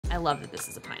I love that this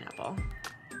is a pineapple. All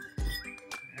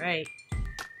right.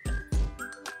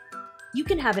 You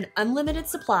can have an unlimited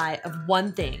supply of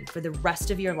one thing for the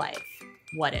rest of your life.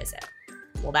 What is it?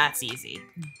 Well, that's easy.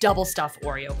 Double stuffed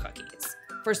Oreo cookies.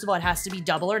 First of all, it has to be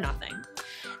double or nothing.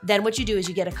 Then what you do is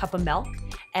you get a cup of milk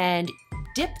and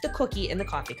dip the cookie in the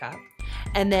coffee cup,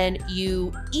 and then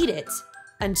you eat it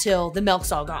until the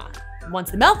milk's all gone.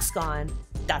 Once the milk's gone,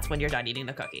 that's when you're done eating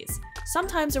the cookies.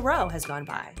 Sometimes a row has gone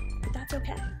by, but that's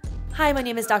okay. Hi, my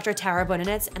name is Dr. Hope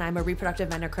Budinetz, and I'm a reproductive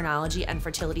endocrinology and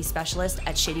fertility specialist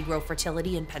at Shady Grove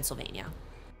Fertility in Pennsylvania.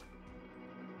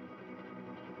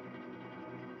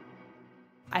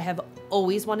 I have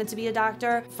always wanted to be a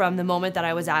doctor from the moment that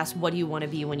I was asked, what do you want to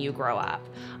be when you grow up?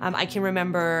 I can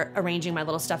remember arranging my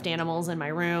little stuffed animals in my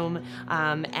room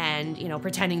and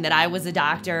pretending that I was a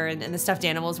doctor and the stuffed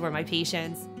animals were my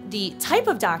patients. The type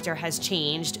of doctor has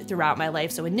changed throughout my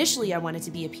life. So initially I wanted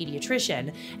to be a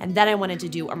pediatrician, and then I wanted to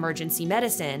do emergency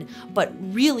medicine. But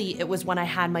really it was when I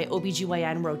had my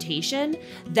OBGYN rotation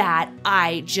that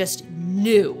I just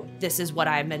knew this is what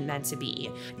I'm meant to be.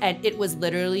 And it was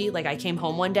literally like I came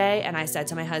home one day and I said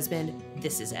to my husband,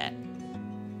 this is it.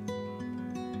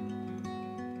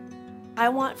 I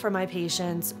want for my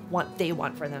patients what they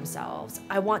want for themselves.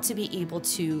 I want to be able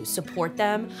to support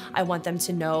them. I want them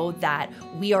to know that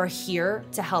we are here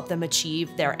to help them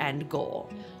achieve their end goal.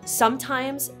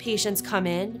 Sometimes patients come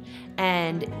in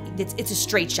and it's a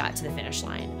straight shot to the finish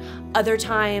line. Other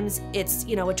times it's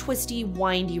a twisty,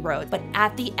 windy road. But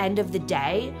at the end of the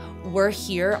day, we're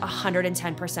here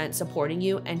 110% supporting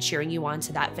you and cheering you on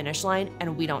to that finish line,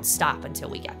 and we don't stop until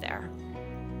we get there.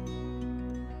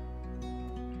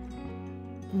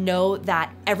 Know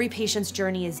that every patient's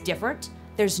journey is different.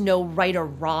 There's no right or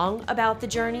wrong about the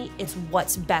journey. It's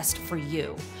what's best for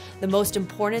you. The most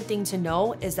important thing to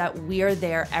know is that we are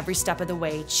there every step of the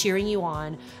way, cheering you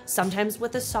on, sometimes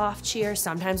with a soft cheer,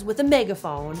 sometimes with a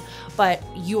megaphone, but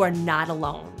you are not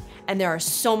alone. And there are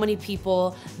so many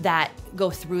people that go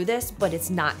through this, but it's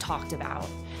not talked about.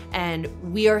 And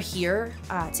we are here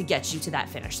to get you to that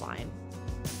finish line.